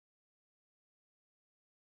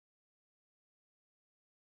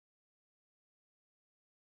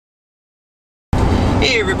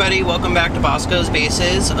Hey everybody, welcome back to Bosco's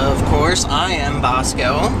Bases. Of course, I am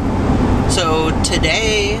Bosco. So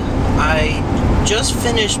today, I just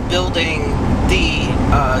finished building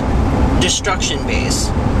the destruction base.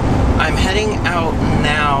 I'm heading out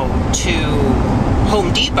now to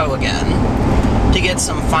Home Depot again to get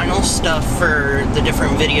some final stuff for the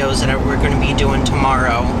different videos that we're going to be doing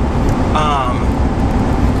tomorrow.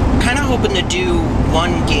 Kind of hoping to do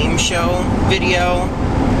one game show video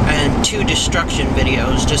and 2 destruction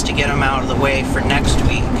videos just to get them out of the way for next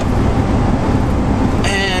week.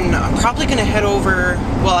 And I'm probably going to head over,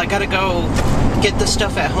 well, I gotta go get the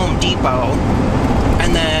stuff at Home Depot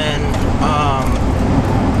and then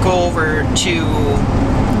go over to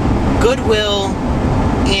Goodwill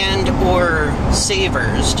and or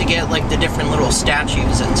Savers to get like the different little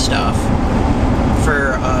statues and stuff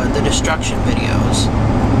for the destruction videos.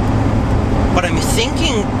 But I'm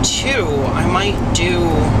thinking, too, I might do,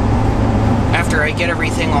 after I get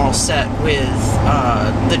everything all set with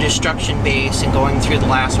the destruction base and going through the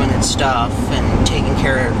last minute stuff and taking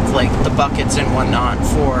care of, like, the buckets and whatnot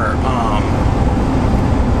for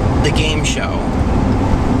the game show,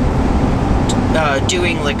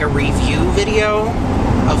 doing, like, a review video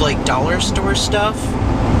of, like, dollar store stuff.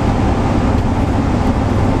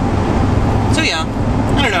 So, yeah.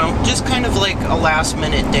 I don't know, just kind of like a last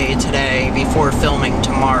minute day today before filming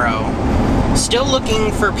tomorrow. Still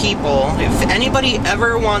looking for people. If anybody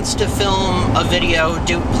ever wants to film a video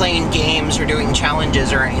playing games or doing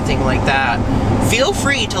challenges or anything like that, feel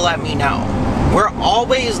free to let me know. We're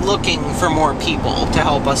always looking for more people to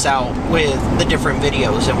help us out with the different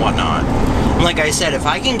videos and whatnot. And like I said, if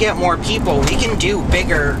I can get more people, we can do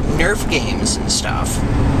bigger Nerf games and stuff.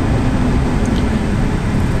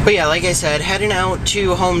 But yeah, like I said, heading out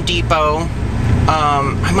to Home Depot.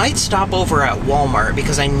 I might stop over at Walmart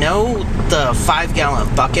because I know the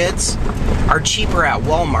 5-gallon buckets are cheaper at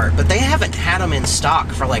Walmart, but they haven't had them in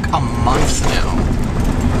stock for like a month now.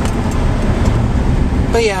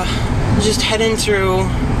 But yeah, just heading through,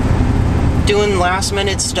 doing last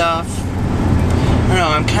minute stuff. I don't know,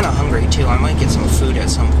 I'm kind of hungry too. I might get some food at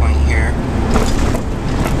some point here.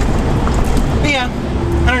 But yeah,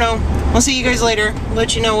 I don't know. I'll see you guys later.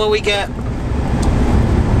 Let you know what we get.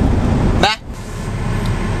 Bye.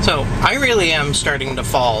 So, I really am starting to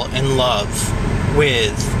fall in love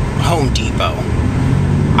with Home Depot.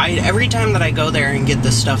 Every time that I go there and get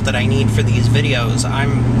the stuff that I need for these videos,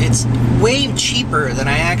 it's way cheaper than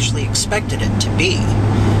I actually expected it to be.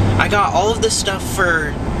 I got all of this stuff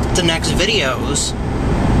for the next videos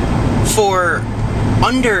for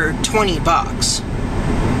under 20 bucks.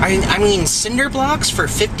 I mean, cinder blocks for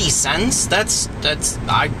 50 cents?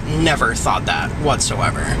 I never thought that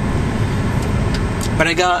whatsoever. But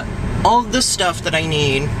I got all this stuff that I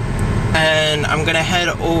need, and I'm gonna head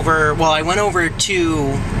over, well, I went over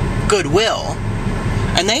to Goodwill,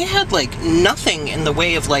 and they had, like, nothing in the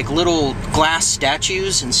way of, like, little glass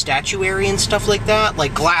statues and statuary and stuff like that.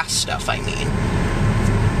 Like, glass stuff, I mean.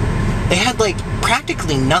 They had, like,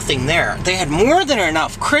 practically nothing there. They had more than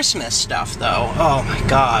enough Christmas stuff, though. Oh my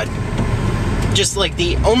god. Just, like,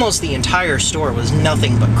 almost the entire store was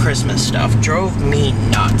nothing but Christmas stuff. Drove me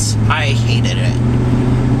nuts. I hated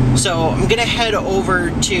it. So, I'm gonna head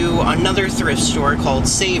over to another thrift store called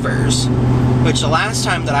Savers, which the last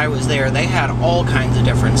time that I was there, they had all kinds of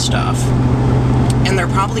different stuff. And they're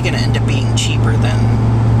probably gonna end up being cheaper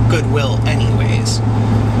than Goodwill anyways.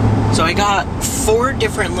 So I got 4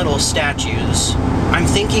 different little statues. I'm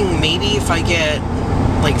thinking maybe if I get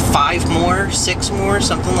like 5 more, 6 more,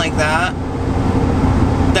 something like that.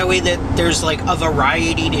 That way that there's like a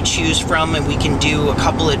variety to choose from and we can do a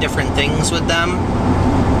couple of different things with them.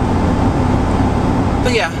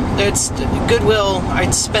 But yeah, it's Goodwill.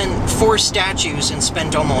 I'd spent 4 statues and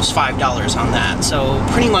spent almost $5 on that. So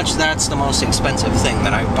pretty much that's the most expensive thing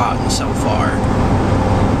that I've bought so far.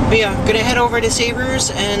 But yeah, gonna head over to Savers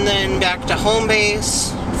and then back to home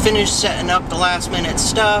base, finish setting up the last minute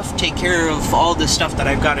stuff, take care of all the stuff that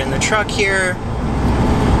I've got in the truck here,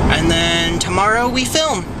 and then tomorrow we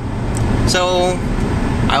film. So,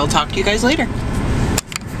 I'll talk to you guys later.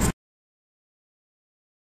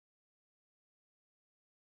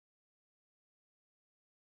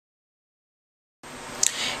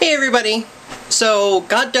 Hey everybody! So,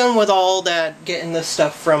 got done with all that, getting the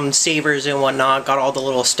stuff from Savers and whatnot, got all the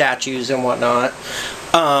little statues and whatnot.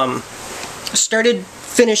 Started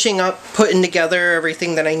finishing up, putting together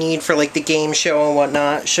everything that I need for like the game show and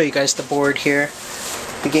whatnot. Show you guys the board here.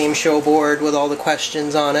 The game show board with all the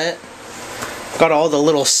questions on it. Got all the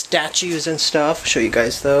little statues and stuff. Show you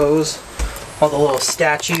guys those. All the little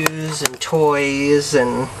statues and toys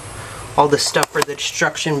and all the stuff for the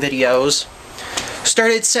destruction videos.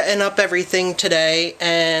 started setting up everything today,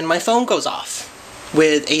 and my phone goes off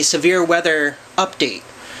with a severe weather update.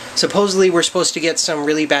 Supposedly we're supposed to get some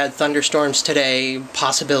really bad thunderstorms today,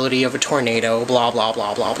 possibility of a tornado, blah blah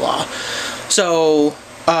blah blah blah. So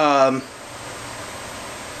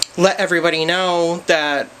let everybody know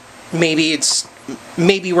that maybe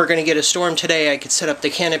we're gonna get a storm today. I could set up the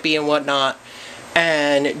canopy and whatnot.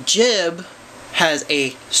 And Jib has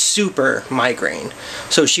a super migraine,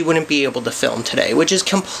 so she wouldn't be able to film today, which is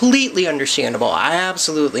completely understandable. I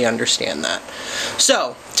absolutely understand that.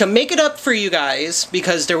 So to make it up for you guys,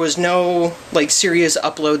 because there was no like serious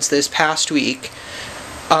uploads this past week,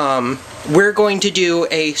 we're going to do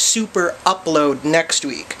a super upload next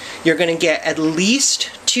week. You're going to get at least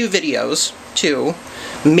 2 videos, 2,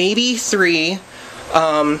 maybe 3,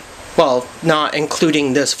 well, not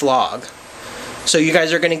including this vlog. So you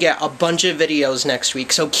guys are going to get a bunch of videos next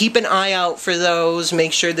week. So keep an eye out for those.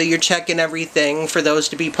 Make sure that you're checking everything for those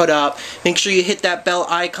to be put up. Make sure you hit that bell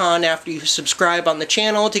icon after you subscribe on the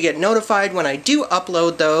channel to get notified when I do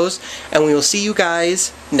upload those. And we will see you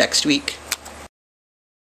guys next week.